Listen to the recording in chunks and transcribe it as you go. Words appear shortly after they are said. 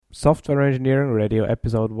Software Engineering Radio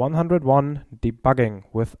episode 101, Debugging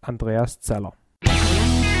with Andreas Zeller.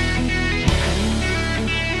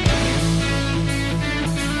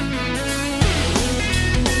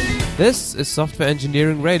 This is Software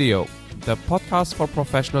Engineering Radio, the podcast for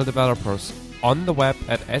professional developers, on the web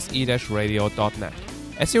at se-radio.net.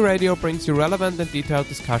 SE Radio brings you relevant and detailed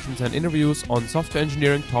discussions and interviews on software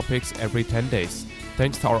engineering topics every 10 days.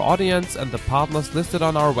 Thanks to our audience and the partners listed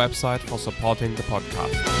on our website for supporting the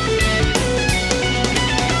podcast.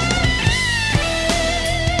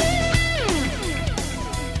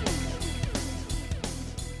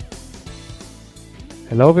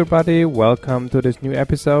 Hello everybody, welcome to this new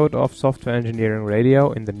episode of Software Engineering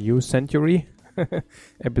Radio in the new century,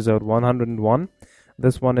 episode 101.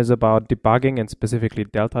 This one is about debugging and specifically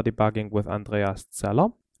Delta debugging with Andreas Zeller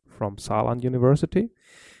from Saarland University.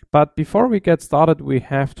 But before we get started, we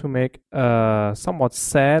have to make a somewhat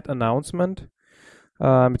sad announcement.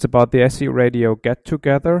 It's about the SE Radio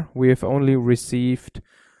get-together. We have only received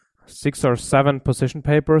 6 or 7 position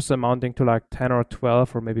papers amounting to like 10 or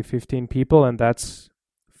 12 or maybe 15 people, and that's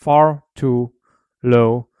far too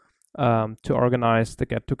low to organize the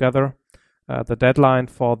get-together. The deadline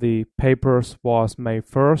for the papers was June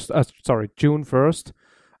 1st,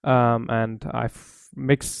 and I've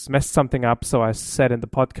messed something up, so I said in the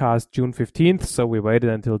podcast June 15th, so we waited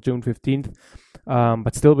until June 15th,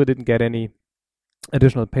 but still we didn't get any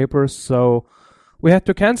additional papers, so we had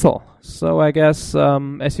to cancel. So I guess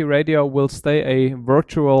SE Radio will stay a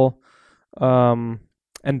virtual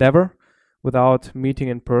endeavor without meeting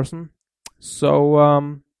in person.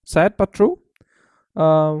 So sad but true.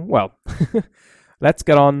 Well, let's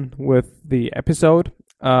get on with the episode.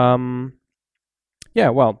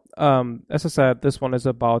 As I said, this one is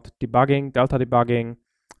about debugging, Delta debugging,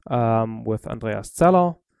 with Andreas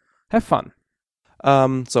Zeller. Have fun.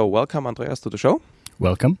 So welcome, Andreas, to the show.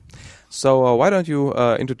 Welcome. So why don't you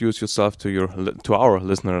introduce yourself to our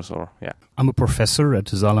listeners? I'm a professor at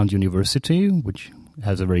Saarland University, which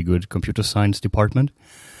has a very good computer science department,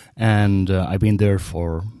 and I've been there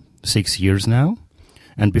for 6 years now.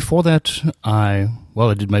 And before that, I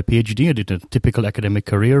did my PhD. I did a typical academic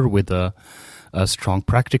career with a strong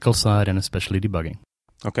practical side and especially debugging.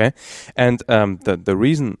 Okay. And the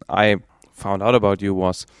reason I found out about you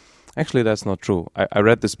was, actually that's not true. I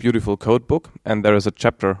read this beautiful code book, and there is a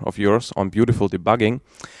chapter of yours on beautiful debugging.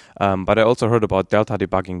 But I also heard about Delta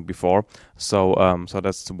debugging before. So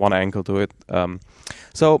that's one angle to it.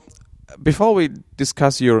 So before we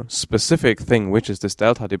discuss your specific thing, which is this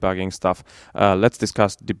Delta debugging stuff, let's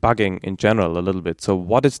discuss debugging in general a little bit. So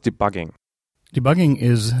what is debugging? Debugging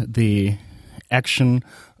is the action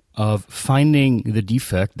of finding the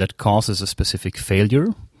defect that causes a specific failure.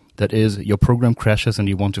 That is, your program crashes and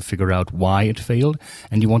you want to figure out why it failed,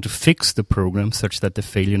 and you want to fix the program such that the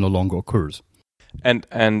failure no longer occurs. And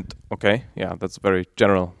okay, yeah, that's a very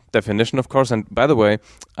general definition, of course. And by the way,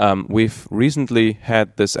 we've recently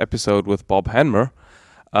had this episode with Bob Hanmer,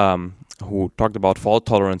 who talked about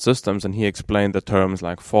fault-tolerant systems, and he explained the terms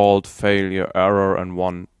like fault, failure, error,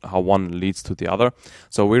 and how one leads to the other.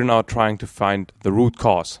 So we're now trying to find the root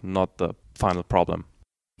cause, not the final problem.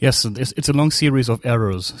 Yes, it's a long series of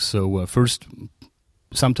errors. So first,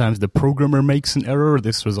 sometimes the programmer makes an error.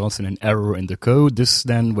 This results in an error in the code. This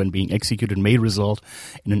then, when being executed, may result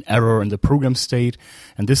in an error in the program state.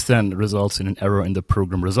 And this then results in an error in the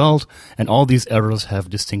program result. And all these errors have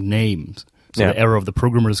distinct names. So the error of the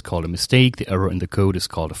programmer is called a mistake. The error in the code is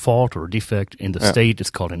called a fault or a defect. In the state, it's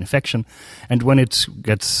called an infection. And when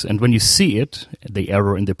when you see it, the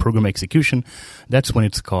error in the program execution, that's when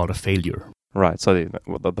it's called a failure. Right, so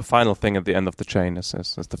the final thing at the end of the chain is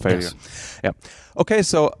the failure. Yes. Yeah. Okay,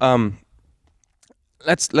 so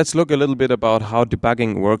let's look a little bit about how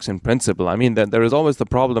debugging works in principle. I mean, there is always the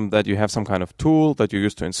problem that you have some kind of tool that you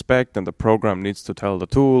use to inspect, and the program needs to tell the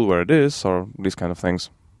tool where it is, or these kind of things.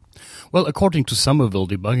 Well, according to Somerville,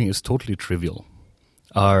 debugging is totally trivial.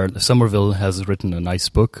 Somerville has written a nice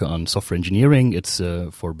book on software engineering. It's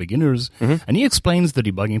for beginners. Mm-hmm. And he explains the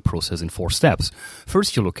debugging process in 4 steps.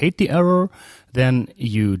 First, you locate the error. Then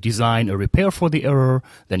you design a repair for the error.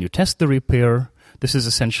 Then you test the repair. This is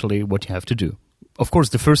essentially what you have to do. Of course,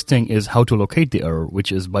 the first thing is how to locate the error,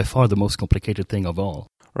 which is by far the most complicated thing of all.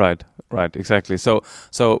 Right, exactly. So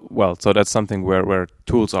that's something where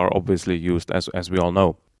tools are obviously used, as we all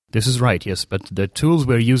know. This is right, yes, but the tools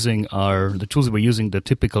we're using the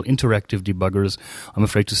typical interactive debuggers, I'm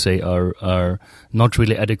afraid to say, are not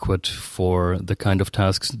really adequate for the kind of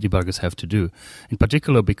tasks debuggers have to do. In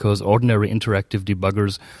particular, because ordinary interactive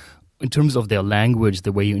debuggers in terms of their language,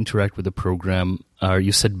 the way you interact with the program,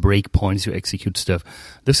 you set breakpoints, you execute stuff.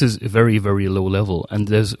 This is very, very low level, and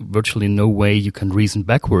there's virtually no way you can reason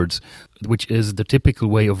backwards, which is the typical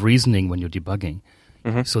way of reasoning when you're debugging.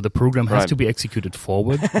 Mm-hmm. So the program has to be executed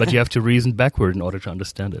forward, but you have to reason backward in order to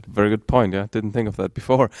understand it. Very good point. Yeah, didn't think of that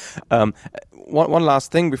before. One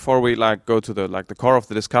last thing before we go to the core of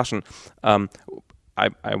the discussion.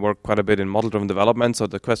 I work quite a bit in model-driven development, so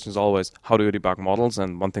the question is always, how do you debug models?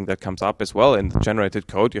 And one thing that comes up as well, in the generated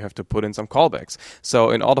code, you have to put in some callbacks. So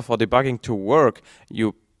in order for debugging to work,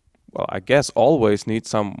 I guess always need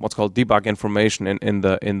some what's called debug information in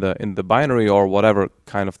the binary or whatever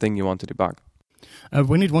kind of thing you want to debug.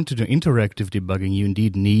 When you want to do interactive debugging, you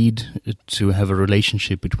indeed need to have a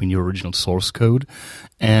relationship between your original source code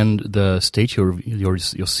and the state you're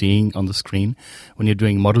seeing on the screen. When you're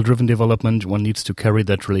doing model-driven development, one needs to carry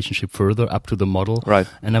that relationship further up to the model. Right.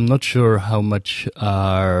 And I'm not sure how much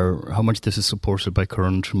this is supported by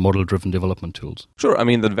current model-driven development tools. Sure, I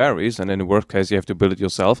mean that varies, and in the worst case you have to build it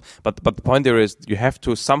yourself. But the point there is you have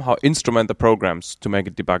to somehow instrument the programs to make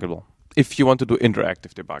it debuggable. If you want to do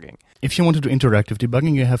interactive debugging. If you want to do interactive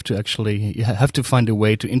debugging, you have to find a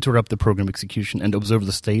way to interrupt the program execution and observe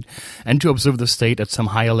the state, and to observe the state at some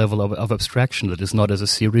higher level of abstraction that is not as a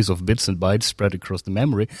series of bits and bytes spread across the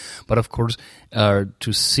memory, but of course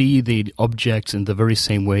to see the objects in the very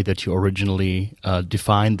same way that you originally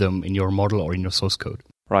defined them in your model or in your source code.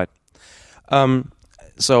 Right.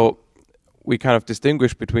 So we kind of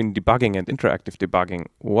distinguish between debugging and interactive debugging.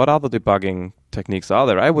 What other debugging techniques are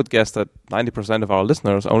there? I would guess that 90% of our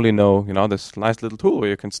listeners only know, this nice little tool where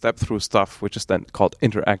you can step through stuff, which is then called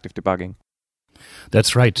interactive debugging.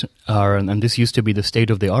 That's right. And this used to be the state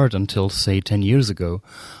of the art until, say, 10 years ago.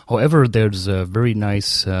 However, there's a very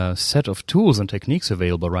nice set of tools and techniques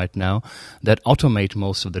available right now that automate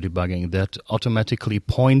most of the debugging, that automatically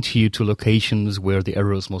point you to locations where the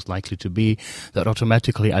error is most likely to be, that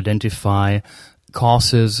automatically identify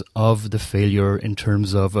causes of the failure in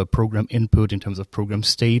terms of program input, in terms of program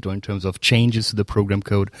state, or in terms of changes to the program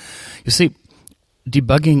code. You see,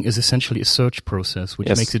 debugging is essentially a search process, which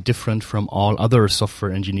makes it different from all other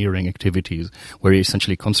software engineering activities, where you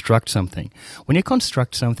essentially construct something. When you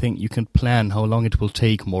construct something, you can plan how long it will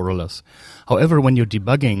take, more or less. However, when you're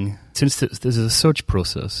debugging, since this is a search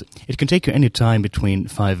process, it can take you any time between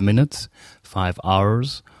 5 minutes, 5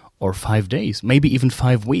 hours, or 5 days, maybe even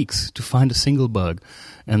 5 weeks to find a single bug.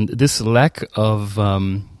 And this lack of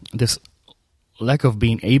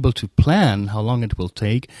being able to plan how long it will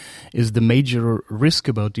take is the major risk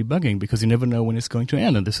about debugging, because you never know when it's going to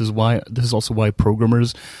end. And this is also why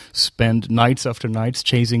programmers spend nights after nights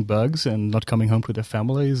chasing bugs and not coming home to their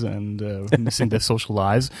families and missing their social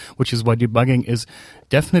lives, which is why debugging is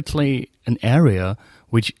definitely an area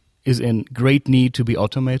which is in great need to be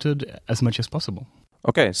automated as much as possible.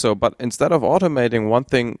 Okay, but instead of automating, one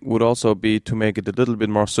thing would also be to make it a little bit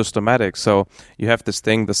more systematic. So you have this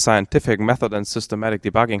thing, the scientific method and systematic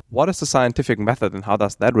debugging. What is the scientific method and how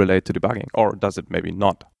does that relate to debugging? Or does it maybe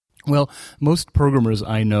not? Well, most programmers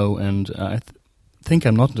I know, and I think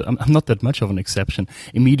I'm not that much of an exception,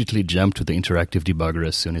 immediately jump to the interactive debugger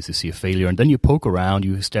as soon as you see a failure. And then you poke around,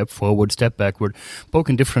 you step forward, step backward, poke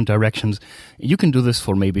in different directions. You can do this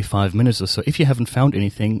for maybe 5 minutes or so. If you haven't found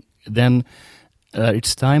anything, then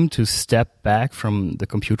it's time to step back from the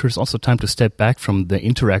computer. It's also time to step back from the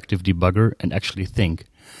interactive debugger and actually think.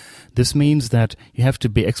 This means that you have to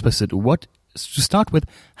be explicit. To start with,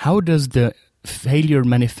 how does the failure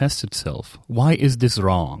manifest itself? Why is this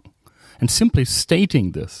wrong? And simply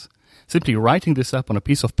stating this, simply writing this up on a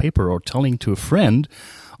piece of paper or telling to a friend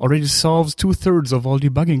already solves 2/3 of all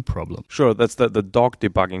debugging problems. Sure, that's the dog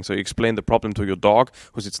debugging. So you explain the problem to your dog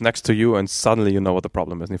who sits next to you and suddenly you know what the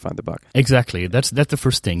problem is and you find the bug. Exactly. That's the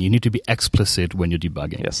first thing. You need to be explicit when you're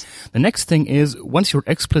debugging. Yes. The next thing is, once you're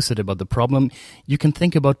explicit about the problem, you can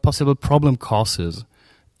think about possible problem causes.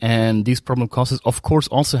 And these problem causes, of course,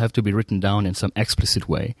 also have to be written down in some explicit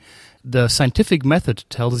way. The scientific method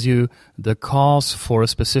tells you the cause for a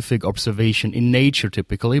specific observation in nature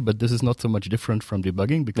typically, but this is not so much different from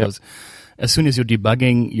debugging, because as soon as you're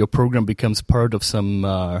debugging, your program becomes part of some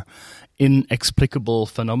inexplicable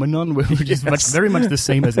phenomenon, which is very much the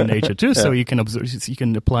same as in nature too. So you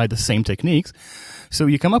can apply the same techniques. So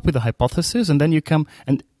you come up with a hypothesis, and then you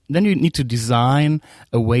need to design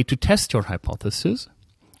a way to test your hypothesis.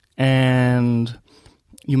 And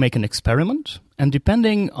you make an experiment, and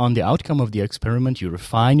depending on the outcome of the experiment, you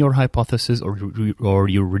refine your hypothesis or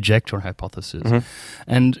you reject your hypothesis. Mm-hmm.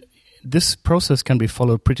 And this process can be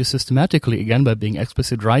followed pretty systematically, again, by being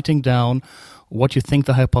explicit, writing down what you think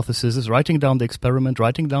the hypothesis is, writing down the experiment,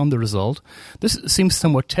 writing down the result. This seems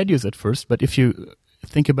somewhat tedious at first, but if you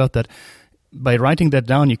think about that, by writing that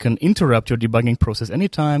down, you can interrupt your debugging process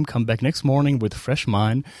anytime, come back next morning with a fresh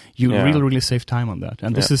mind. You really save time on that.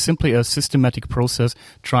 And this is simply a systematic process,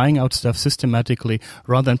 trying out stuff systematically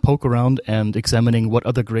rather than poke around and examining what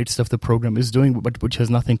other great stuff the program is doing, but which has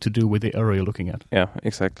nothing to do with the error you're looking at. Yeah,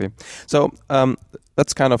 exactly. So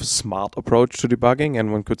that's kind of a smart approach to debugging,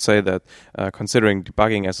 and one could say that considering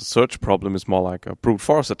debugging as a search problem is more like a brute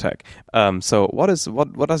force attack. So what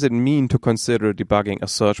does it mean to consider debugging a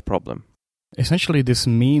search problem? Essentially, this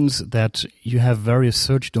means that you have various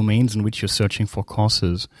search domains in which you're searching for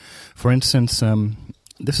causes. For instance,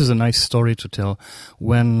 this is a nice story to tell.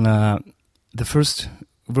 When the first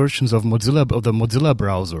versions of the Mozilla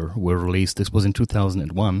browser were released, this was in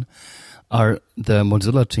 2001, the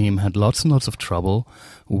Mozilla team had lots and lots of trouble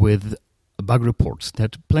with bug reports. They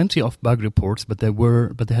had plenty of bug reports, but they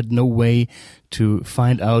had no way to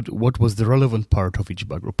find out what was the relevant part of each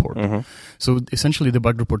bug report. Mm-hmm. So essentially the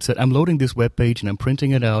bug report said, I'm loading this web page and I'm printing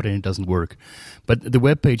it out and it doesn't work. But the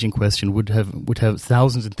web page in question would have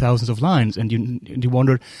thousands and thousands of lines, and you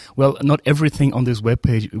wondered, well, not everything on this web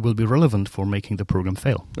page will be relevant for making the program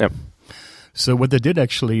fail. Yep. So what they did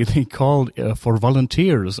actually, they called for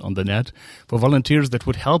volunteers on the net, for volunteers that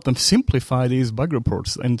would help them simplify these bug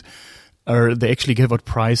reports. And they actually gave out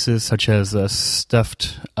prizes such as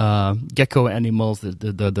stuffed gecko animals,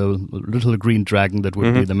 the little green dragon that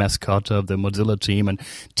would be the mascot of the Mozilla team, and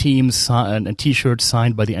teams and T-shirts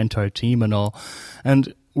signed by the entire team and all.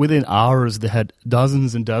 And within hours, they had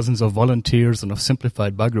dozens and dozens of volunteers and of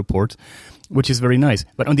simplified bug reports, which is very nice.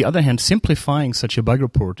 But on the other hand, simplifying such a bug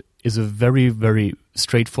report is a very, very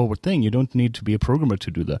straightforward thing. You don't need to be a programmer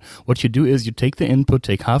to do that. What you do is you take the input,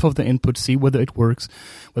 take half of the input, see whether it works,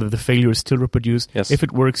 whether the failure is still reproduced. Yes. If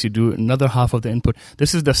it works, you do another half of the input.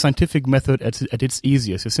 This is the scientific method at its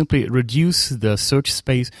easiest. You simply reduce the search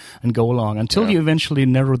space and go along until you eventually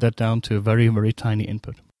narrow that down to a very, very tiny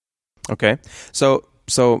input. Okay. So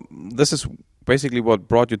this is basically what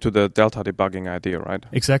brought you to the delta debugging idea, right?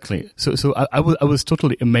 Exactly. So I was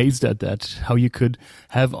totally amazed at that, how you could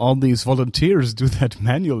have all these volunteers do that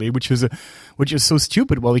manually, which is so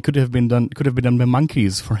stupid. Well, it could have been done by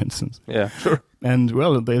monkeys, for instance. Yeah, sure. And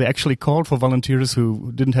well, they actually called for volunteers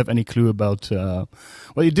who didn't have any clue about.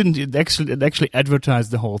 It actually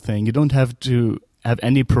advertised the whole thing. You don't have to have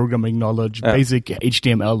any programming knowledge. Basic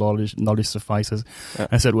HTML knowledge suffices. Yeah.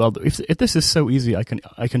 I said, well, if this is so easy, I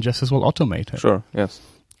can just as well automate it. Sure. Yes.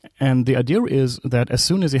 And the idea is that as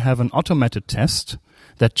soon as you have an automated test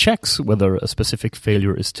that checks whether a specific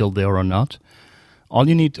failure is still there or not, all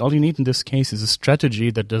you need in this case is a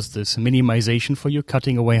strategy that does this minimization for you,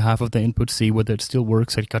 cutting away half of the input, see whether it still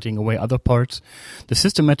works, and cutting away other parts. The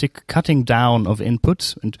systematic cutting down of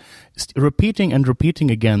inputs and repeating and repeating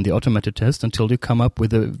again the automated test until you come up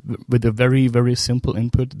with a very, very simple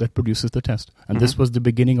input that produces the test. And this was the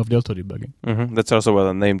beginning of delta debugging. Mm-hmm. That's also where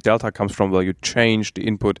the name delta comes from, where you change the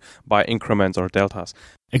input by increments or deltas.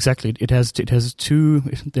 Exactly. There's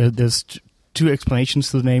two explanations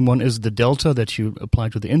to the name. One is the delta that you apply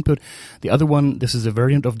to the input. The other one, this is a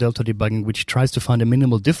variant of delta debugging, which tries to find a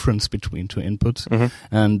minimal difference between two inputs.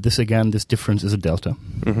 Mm-hmm. And this difference is a delta.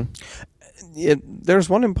 Mm-hmm. Yeah, there's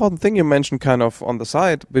one important thing you mentioned kind of on the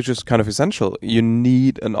side, which is kind of essential. You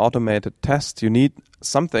need an automated test. You need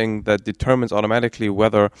something that determines automatically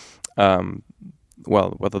whether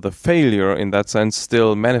the failure in that sense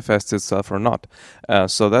still manifests itself or not.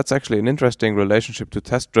 So that's actually an interesting relationship to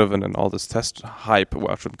test-driven and all this test hype.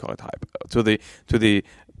 Well, I shouldn't call it hype. To the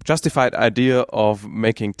justified idea of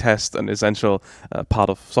making test an essential part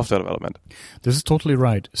of software development. This is totally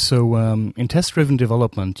right. So in test-driven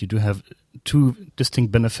development, you do have two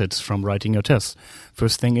distinct benefits from writing your tests.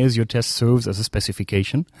 First thing is your test serves as a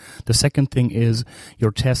specification. The second thing is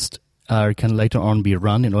your test can later on be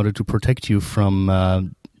run in order to protect you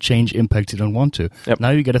from change impacts you don't want to. Yep. Now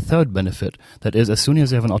you get a third benefit. That is, as soon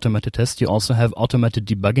as you have an automated test, you also have automated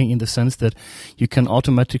debugging in the sense that you can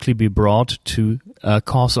automatically be brought to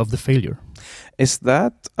cause of the failure. Is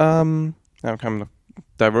that, I'm kind of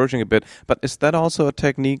diverging a bit, but is that also a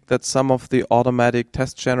technique that some of the automatic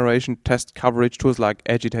test generation, test coverage tools like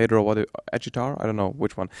Agitator or Agitar? I don't know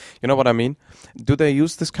which one. You know what I mean? Do they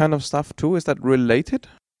use this kind of stuff too? Is that related?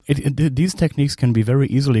 These techniques can be very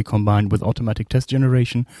easily combined with automatic test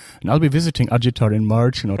generation, and I'll be visiting Agitar in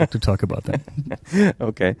March in order to talk about that.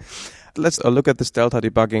 Okay. Let's look at this delta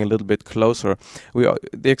debugging a little bit closer.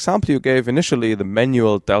 The example you gave initially, the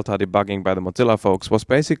manual delta debugging by the Mozilla folks, was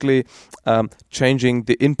basically changing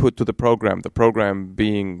the input to the program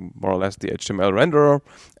being more or less the HTML renderer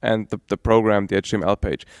and the program, the HTML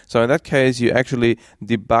page. So in that case, you actually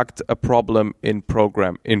debugged a problem in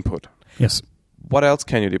program input. Yes. What else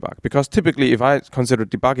can you debug? Because typically, if I consider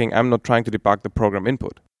debugging, I'm not trying to debug the program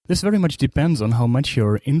input. This very much depends on how much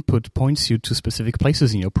your input points you to specific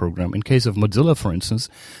places in your program. In case of Mozilla, for instance,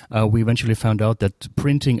 we eventually found out that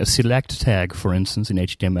printing a select tag, for instance, in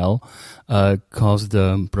HTML, caused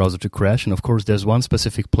the browser to crash. And of course, there's one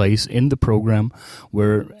specific place in the program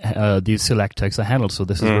where these select tags are handled. So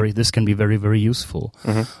this can be very, very useful.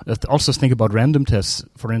 Also think about random tests.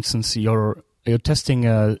 For instance, you're testing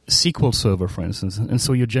a SQL server, for instance, and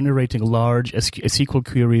so you're generating large SQL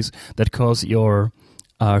queries that cause your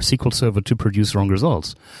SQL server to produce wrong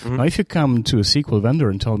results. Now, if you come to a SQL vendor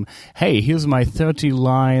and tell them, hey, here's my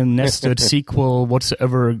 30-line nested SQL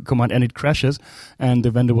whatsoever command, and it crashes, and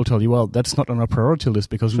the vendor will tell you, well, that's not on our priority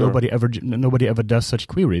list because nobody ever does such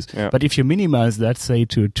queries. Yeah. But if you minimize that, say,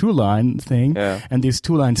 to a 2-line thing, and these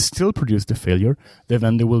 2 lines still produce the failure, the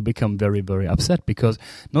vendor will become very, very upset because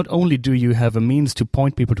not only do you have a means to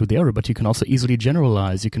point people to the error, but you can also easily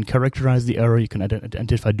generalize. You can characterize the error, you can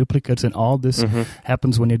identify duplicates, and all this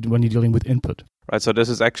happens when you're dealing with input. Right, so this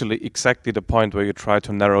is actually exactly the point where you try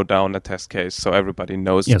to narrow down a test case so everybody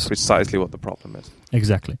knows precisely what the problem is.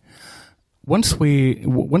 Exactly. Once we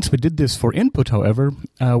did this for input, however,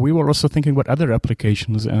 we were also thinking about other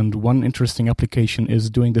applications, and one interesting application is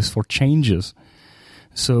doing this for changes.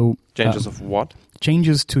 So changes of what?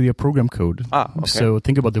 Changes to your program code. Okay. So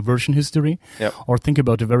think about the version history, or think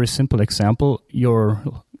about a very simple example. Your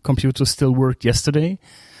computer still worked yesterday,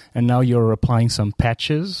 and now you're applying some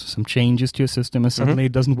patches, some changes to your system, and suddenly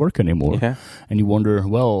it doesn't work anymore. Yeah. And you wonder,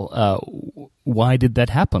 why did that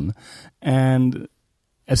happen? And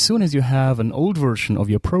as soon as you have an old version of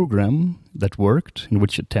your program that worked, in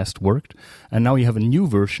which a test worked, and now you have a new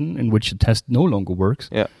version in which a test no longer works,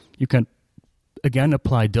 you can again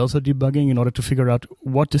apply delta debugging in order to figure out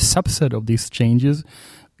what the subset of these changes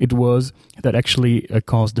it was that actually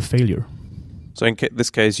caused the failure. So in this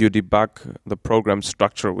case, you debug the program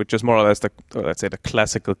structure, which is more or less the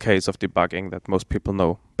classical case of debugging that most people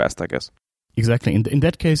know best, I guess. Exactly. In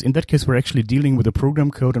that case, we're actually dealing with the program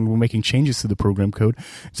code and we're making changes to the program code.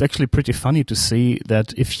 It's actually pretty funny to see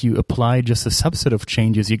that if you apply just a subset of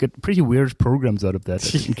changes, you get pretty weird programs out of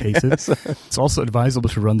that in cases. It's also advisable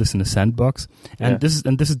to run this in a sandbox. And this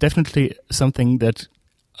is definitely something that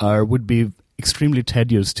would be extremely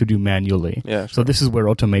tedious to do manually. Yeah, sure. So this is where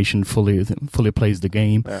automation fully plays the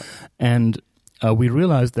game. Yeah. And we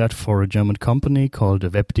realized that for a German company called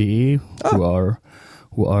Web.de,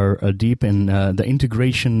 who are deep in the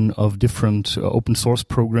integration of different open source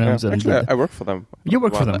programs. Yeah, actually, I work for them. You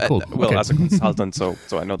work for them, cool. As a consultant, so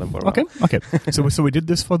I know them very well. Okay. So we did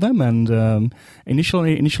this for them, and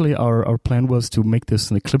initially our plan was to make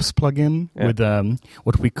this an Eclipse plugin with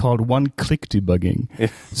what we called one-click debugging. Yeah.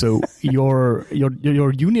 So your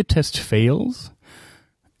unit test fails,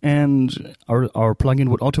 and our plugin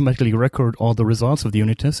would automatically record all the results of the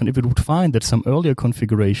unit test, and if it would find that some earlier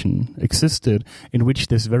configuration existed in which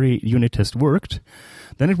this very unit test worked,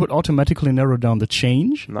 then it would automatically narrow down the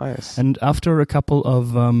change. Nice. And after a couple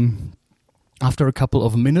of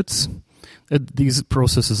minutes, these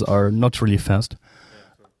processes are not really fast.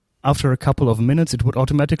 After a couple of minutes, it would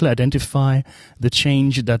automatically identify the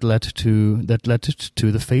change that led to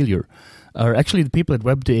the failure. Actually, the people at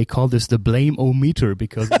Web.de call this the blame-o-meter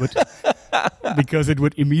because it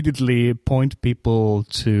would immediately point people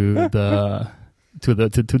to the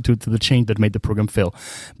change that made the program fail.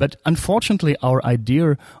 But unfortunately, our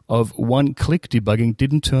idea of one-click debugging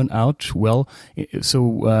didn't turn out well.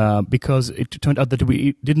 So because it turned out that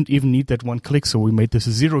we didn't even need that one click, so we made this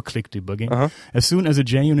zero-click debugging. As soon as a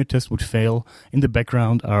JUnit test would fail, in the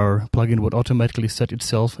background, our plugin would automatically set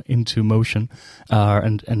itself into motion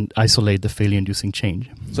and isolate the failure-inducing change.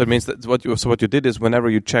 So it means that what you did is whenever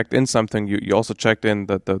you checked in something, you also checked in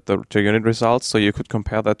the JUnit results, so you could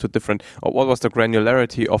compare that to different. What was the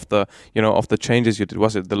granularity of the changes you did?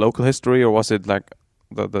 Was it the local history, or was it like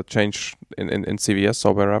the change in CVS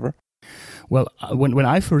or wherever? Well, when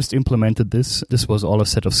I first implemented this was all a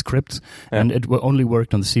set of scripts, and it only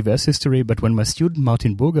worked on the CVS history. But when my student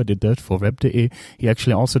Martin Burger did that for web.de, he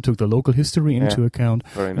actually also took the local history into account.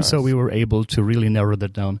 Very nice. And so we were able to really narrow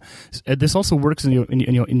that down. This also works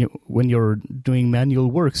when you're doing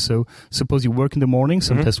manual work. So suppose you work in the morning,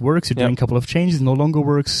 some test works, you're doing a couple of changes, no longer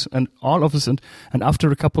works, and all of a sudden, and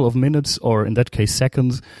after a couple of minutes, or in that case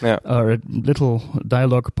seconds, a little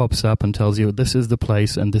dialogue pops up and tells you this is the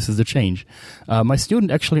place and this is the change. My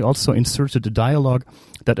student actually also inserted a dialogue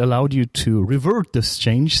that allowed you to revert this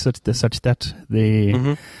change such that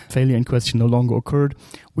the failure in question no longer occurred.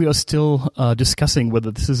 We are still discussing whether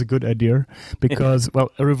this is a good idea because,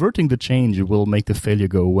 reverting the change will make the failure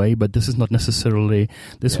go away, but this will not necessarily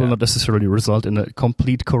result in a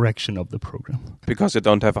complete correction of the program. Because you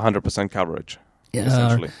don't have 100% coverage.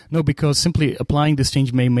 No, because simply applying this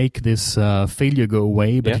change may make this failure go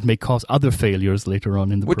away, but it may cause other failures later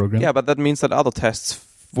on in the program. Yeah, but that means that other tests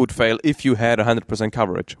would fail if you had 100%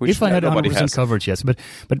 coverage. If I had 100% coverage, yes.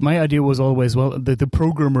 But my idea was always, the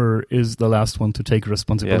programmer is the last one to take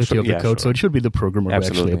responsibility of the code, so it should be the programmer who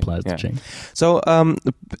actually applies the change. So I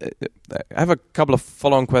have a couple of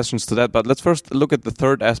follow-on questions to that, but let's first look at the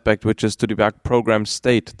third aspect, which is to debug program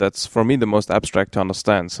state. That's, for me, the most abstract to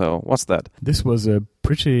understand. So what's that? This was a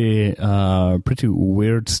pretty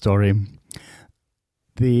weird story.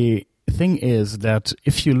 The thing is that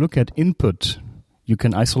if you look at input, you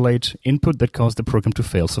can isolate input that caused the program to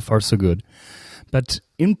fail. So far, so good. But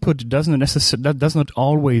input does not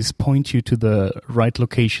always point you to the right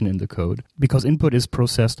location in the code, because input is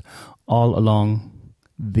processed all along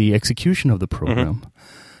the execution of the program.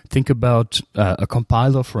 Think about a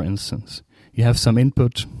compiler, for instance. You have some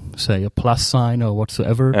input, say a plus sign or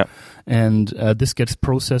whatsoever, and this gets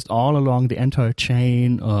processed all along the entire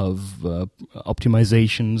chain of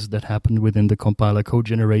optimizations that happen within the compiler code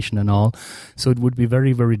generation and all. So it would be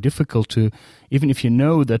very, very difficult to, even if you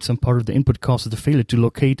know that some part of the input causes the failure, to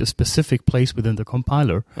locate a specific place within the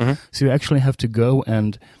compiler. So you actually have to go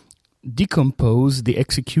and decompose the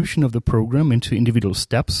execution of the program into individual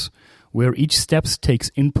steps, where each step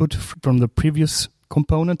takes input from the previous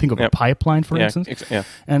component. Think of a pipeline, for instance.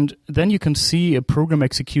 And then you can see a program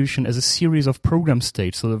execution as a series of program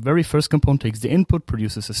states. So the very first component takes the input,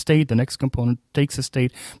 produces a state. The next component takes a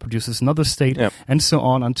state, produces another state, and so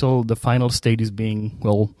on until the final state is being,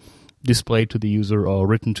 displayed to the user or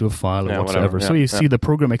written to a file or whatever. So you see the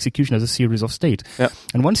program execution as a series of states.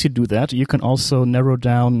 And once you do that, you can also narrow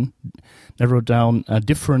down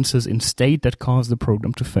differences in state that cause the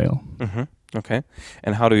program to fail. Okay.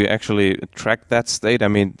 And how do you actually track that state? I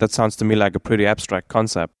mean, that sounds to me like a pretty abstract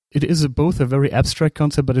concept. It is both a very abstract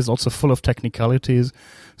concept, but it's also full of technicalities.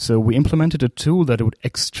 So we implemented a tool that would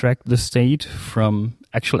extract the state from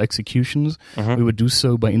actual executions. We would do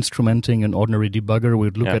so by instrumenting an ordinary debugger. We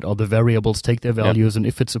would look at all the variables, take their values, and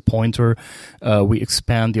if it's a pointer, we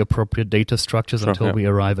expand the appropriate data structures until we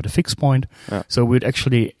arrive at a fixed point. So we'd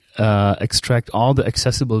actually extract all the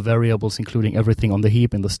accessible variables, including everything on the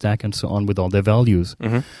heap, in the stack, and so on, with all their values.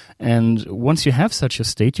 And once you have such a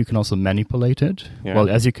state, you can also manipulate it,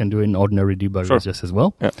 as you can do in ordinary debuggers just as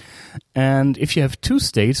well. And if you have two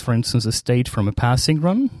states, for instance, a state from a passing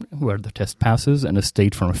run, where the test passes, and a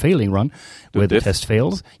state from a failing run, where the test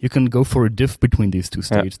fails, you can go for a diff between these two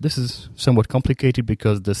states. This is somewhat complicated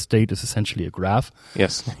because the state is essentially a graph.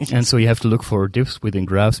 And so you have to look for diffs within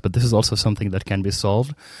graphs, but this is also something that can be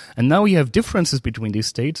solved. And now you have differences between these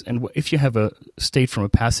states, and if you have a state from a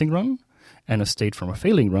passing run and a state from a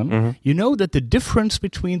failing run, you know that the difference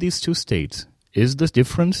between these two states is the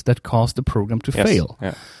difference that caused the program to fail.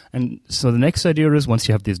 And so the next idea is, once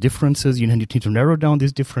you have these differences, you need to narrow down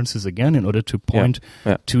these differences again in order to point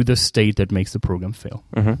to the state that makes the program fail.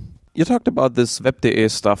 You talked about this web.de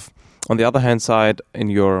stuff. On the other hand side, in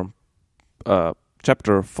your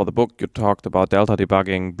chapter for the book, you talked about delta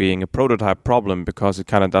debugging being a prototype problem because it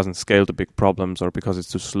kind of doesn't scale to big problems, or because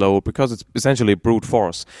it's too slow, because it's essentially brute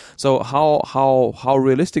force. So how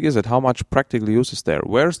realistic is it? How much practical use is there?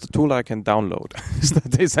 Where's the tool I can download? Is that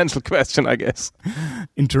the essential question, I guess?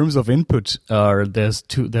 In terms of input, there's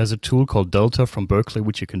a tool called Delta from Berkeley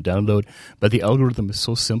which you can download, but the algorithm is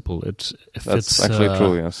so simple. That's actually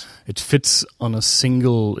true, yes. It fits on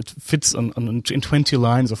in 20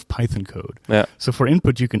 lines of Python code. So for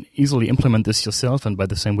input, you can easily implement this yourself, and by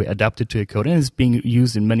the same way adapt it to your code. And it's being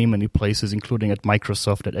used in many, many places, including at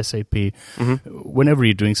Microsoft, at SAP. Whenever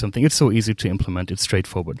you're doing something, it's so easy to implement. It's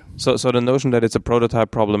straightforward. So the notion that it's a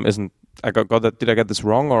prototype problem isn't... Did I get this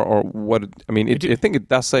wrong, or what? I mean, I think it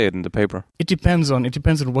does say it in the paper. It depends on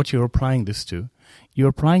what you're applying this to. You're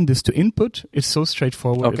applying this to input. It's so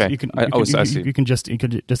straightforward. Okay. You can just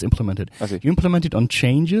implement it. I see. You implement it on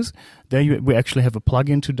changes. There we actually have a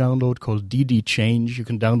plugin to download called DD Change. You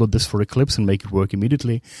can download this for Eclipse and make it work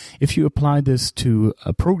immediately. If you apply this to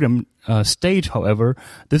a program state, however,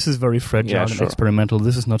 this is very fragile and experimental.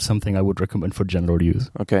 This is not something I would recommend for general use.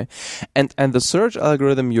 Okay. And the search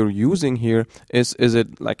algorithm you're using here, is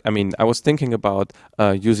it like, I mean, I was thinking about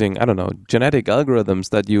using, I don't know, genetic algorithms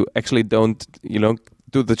that you actually don't,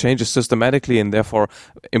 do the changes systematically and therefore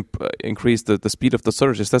increase the speed of the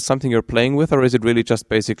search. Is that something you're playing with, or is it really just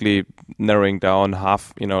basically narrowing down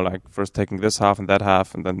half, like first taking this half and that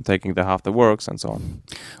half and then taking the half that works and so on?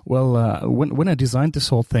 Well, when I designed this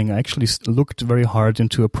whole thing, I actually looked very hard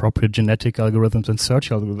into appropriate genetic algorithms and search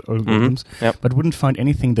algorithms, but wouldn't find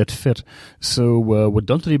anything that fit. So what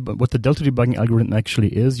the delta debugging algorithm actually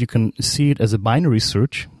is, you can see it as a binary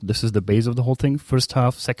search. This is the base of the whole thing, first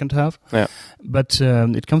half, second half. Yeah. But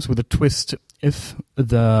it comes with a twist. If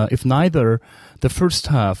neither the first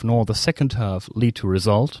half nor the second half lead to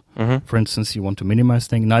result, for instance, you want to minimize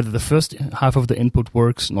things, neither the first half of the input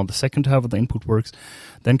works nor the second half of the input works,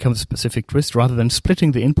 then comes a specific twist. Rather than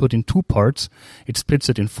splitting the input in 2 parts, it splits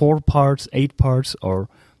it in 4 parts, 8 parts, or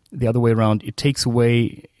the other way around. It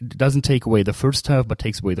doesn't take away the first half, but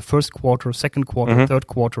takes away the first quarter, second quarter, third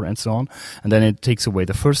quarter, and so on. And then it takes away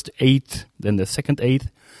the first 8th, then the second 8th.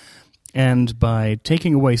 And by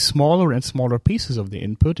taking away smaller and smaller pieces of the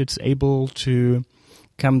input, it's able to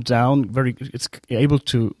it's able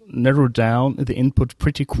to narrow down the input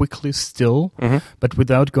pretty quickly still, but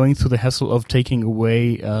without going through the hassle of taking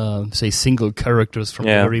away, say, single characters from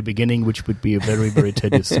the very beginning, which would be a very, very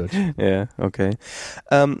tedious search. Yeah, okay.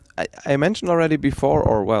 I mentioned already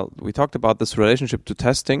before, we talked about this relationship to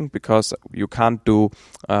testing, because you can't do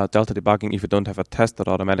delta debugging if you don't have a test that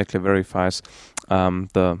automatically verifies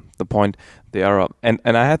the point, the error. And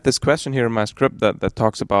I had this question here in my script that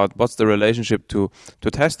talks about what's the relationship to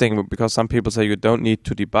testing, because some people say you don't need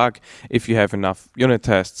to debug if you have enough unit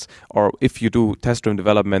tests, or if you do test-driven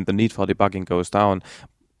development, the need for debugging goes down.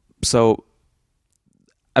 So,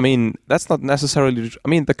 I mean, that's not necessarily. I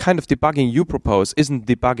mean, the kind of debugging you propose isn't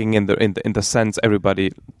debugging in the sense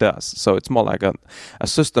everybody does. So it's more like a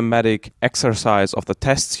systematic exercise of the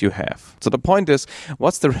tests you have. So the point is,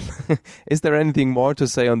 is there anything more to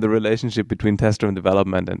say on the relationship between test-driven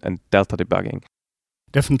development and delta debugging?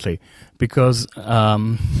 Definitely, because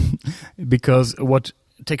what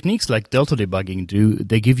techniques like delta debugging do,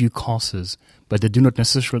 they give you causes, but they do not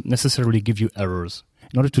necessarily give you errors.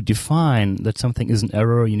 In order to define that something is an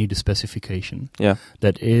error, you need a specification. Yeah.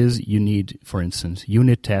 That is, you need, for instance,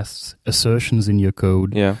 unit tests, assertions in your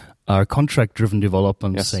code. Yeah. Contract-driven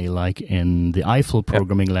development, say like in the Eiffel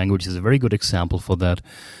programming language, is a very good example for that.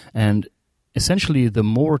 And essentially, the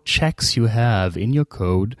more checks you have in your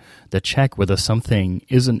code that check whether something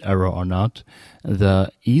is an error or not,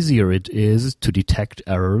 the easier it is to detect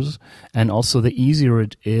errors, and also the easier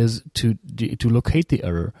it is to locate the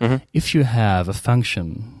error. If you have a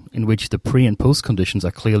function in which the pre- and post-conditions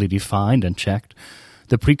are clearly defined and checked,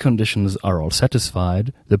 the preconditions are all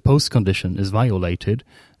satisfied, the post-condition is violated,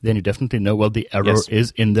 then you definitely know, well, the error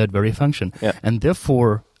is in that very function. Yeah. And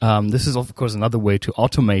therefore, this is, of course, another way to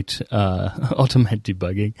automate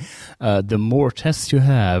debugging. The more tests you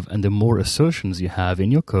have and the more assertions you have in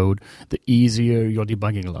your code, the easier your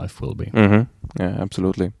debugging life will be. Yeah,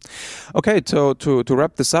 absolutely. Okay, so to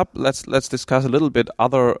wrap this up, let's discuss a little bit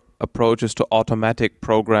other approaches to automatic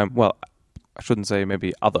program. Well, I shouldn't say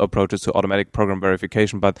maybe other approaches to automatic program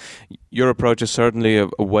verification, but your approach is certainly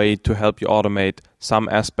a way to help you automate some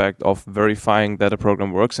aspect of verifying that a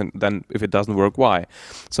program works, and then if it doesn't work, why?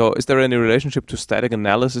 So is there any relationship to static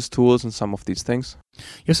analysis tools and some of these things?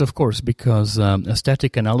 Yes, of course, because a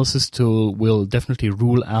static analysis tool will definitely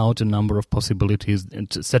rule out a number of possibilities.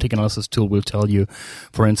 And a static analysis tool will tell you,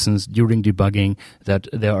 for instance, during debugging, that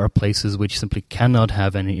there are places which simply cannot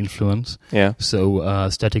have any influence. Yeah. So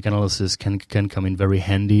static analysis can come in very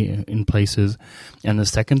handy in places. And the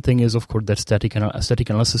second thing is, of course, that static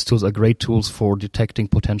analysis tools are great tools for detecting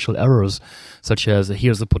potential errors, such as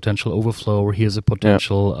here's a potential overflow, or here's a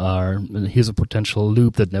potential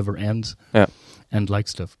loop that never ends. Yeah. And like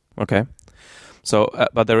stuff. Okay. So,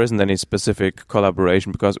 but there isn't any specific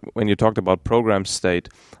collaboration, because when you talked about program state,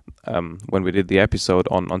 when we did the episode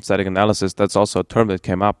on static analysis, that's also a term that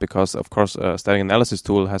came up, because, of course, a static analysis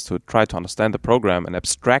tool has to try to understand the program and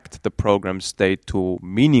abstract the program state to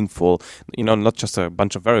meaningful, not just a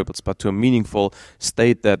bunch of variables, but to a meaningful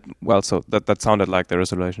state that, so that sounded like there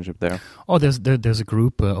is a relationship there. Oh, there's a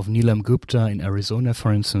group of Neelam Gupta in Arizona,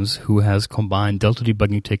 for instance, who has combined delta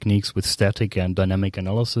debugging techniques with static and dynamic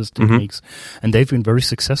analysis techniques, and And they've been very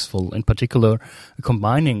successful, in particular,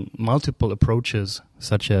 combining multiple approaches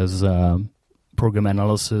such as program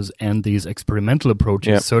analysis and these experimental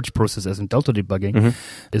approaches, search processes and delta debugging,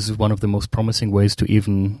 is one of the most promising ways to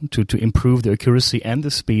even to improve the accuracy and the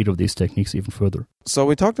speed of these techniques even further. So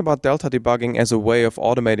we talked about delta debugging as a way of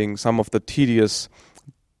automating some of the tedious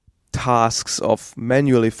tasks of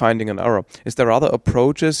manually finding an error. Is there other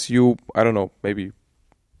approaches maybe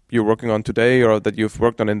you're working on today or that you've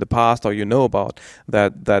worked on in the past or you know about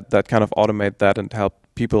that kind of automate that and help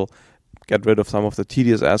people get rid of some of the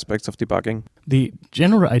tedious aspects of debugging? The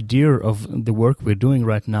general idea of the work we're doing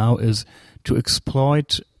right now is to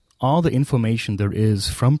exploit all the information there is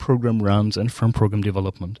from program runs and from program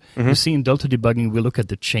development. You see, in delta debugging, we look at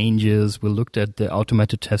the changes, we looked at the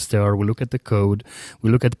automated test error, we look at the code,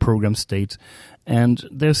 we look at the program state, and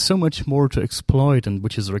there's so much more to exploit and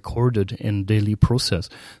which is recorded in daily process,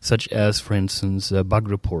 such as, for instance, bug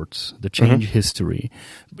reports, the change history,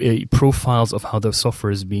 profiles of how the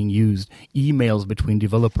software is being used, emails between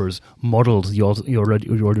developers, models, you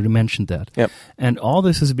already mentioned that. Yep. And all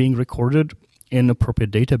this is being recorded in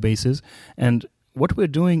appropriate databases, and what we're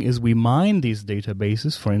doing is we mine these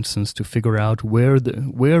databases, for instance, to figure out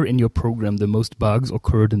where in your program the most bugs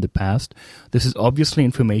occurred in the past. This is obviously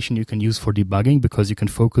information you can use for debugging because you can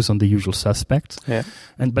focus on the usual suspects. Yeah.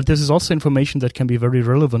 But this is also information that can be very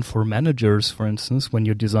relevant for managers, for instance, when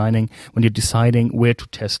you're deciding where to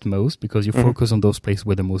test most, because you focus on those places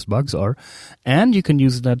where the most bugs are. And you can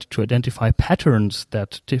use that to identify patterns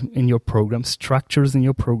that in your program, structures in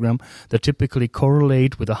your program that typically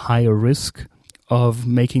correlate with a higher risk of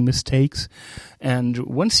making mistakes. And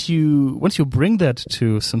once you bring that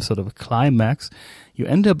to some sort of a climax, you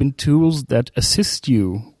end up in tools that assist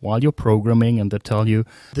you while you're programming and that tell you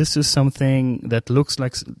this is something that looks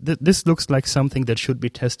like something that should be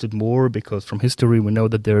tested more because from history we know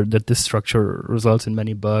that this structure results in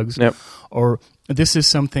many bugs. Yep. Or this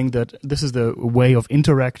is the way of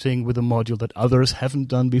interacting with a module that others haven't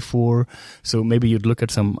done before. So maybe you'd look at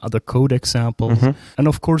some other code examples. And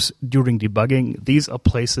of course, during debugging, these are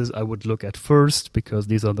places I would look at first because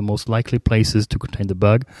these are the most likely places to contain the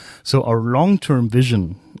bug. So our long-term vision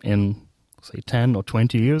in, say, 10 or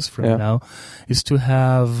 20 years from now is to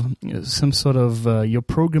have some sort of your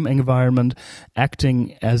program environment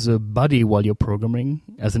acting as a buddy while you're programming,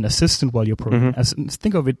 as an assistant while you're programming.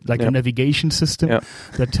 Think of it like a navigation system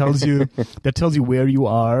that tells you where you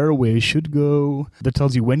are, where you should go, that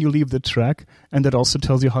tells you when you leave the track, and that also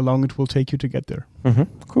tells you how long it will take you to get there.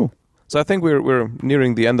 Cool. So I think we're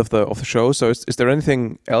nearing the end of the show. So is there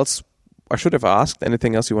anything else I should have asked?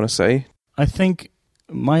 Anything else you want to say? I think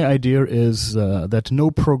my idea is that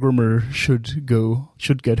no programmer should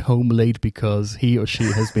get home late because he or she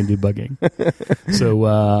has been debugging.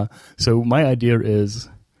 So my idea is,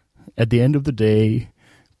 at the end of the day,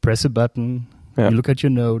 press a button, you look at your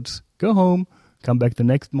notes, go home, come back the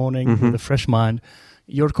next morning with a fresh mind.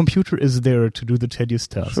 Your computer is there to do the tedious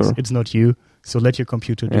tasks. Sure. It's not you. So let your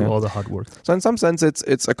computer do all the hard work. So in some sense,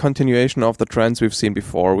 it's a continuation of the trends we've seen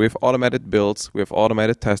before. We have automated builds, we have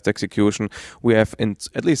automated test execution, we have, in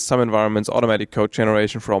at least some environments, automatic code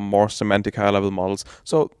generation from more semantic high-level models.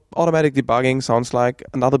 So automatic debugging sounds like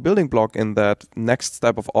another building block in that next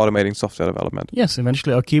step of automating software development. Yes,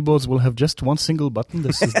 eventually our keyboards will have just one single button.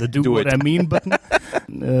 This is the do what I mean button.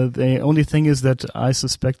 The only thing is that I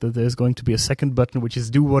suspect that there's going to be a second button, which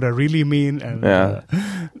is do what I really mean. And,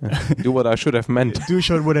 do what I should have meant. Do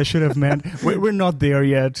what I should have meant. We're not there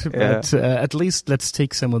yet, but at least let's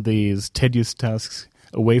take some of these tedious tasks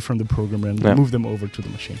away from the program and move them over to the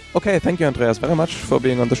machine. Okay, thank you, Andreas, very much for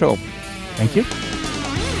being on the show. Thank you.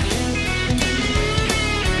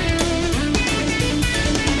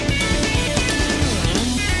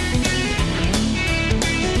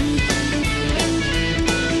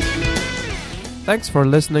 Thanks for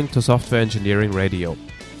listening to Software Engineering Radio.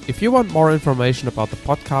 If you want more information about the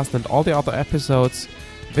podcast and all the other episodes,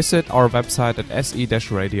 visit our website at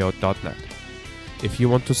se-radio.net. If you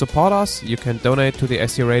want to support us, you can donate to the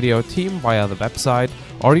SE Radio team via the website,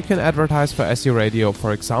 or you can advertise for SE Radio,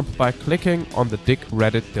 for example, by clicking on the Dig,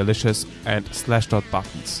 Reddit, Delicious and Slashdot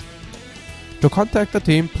buttons. To contact the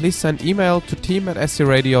team, please send email to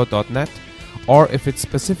team@seradio.net, or if it's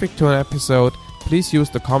specific to an episode, please use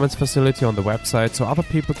the comments facility on the website so other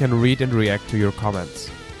people can read and react to your comments.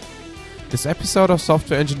 This episode of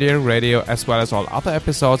Software Engineering Radio, as well as all other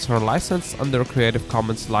episodes, are licensed under a Creative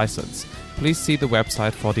Commons license. Please see the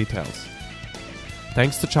website for details.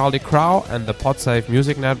 Thanks to Charlie Crow and the PodSafe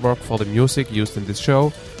Music Network for the music used in this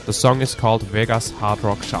show. The song is called Vegas Hard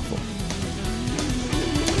Rock Shuffle.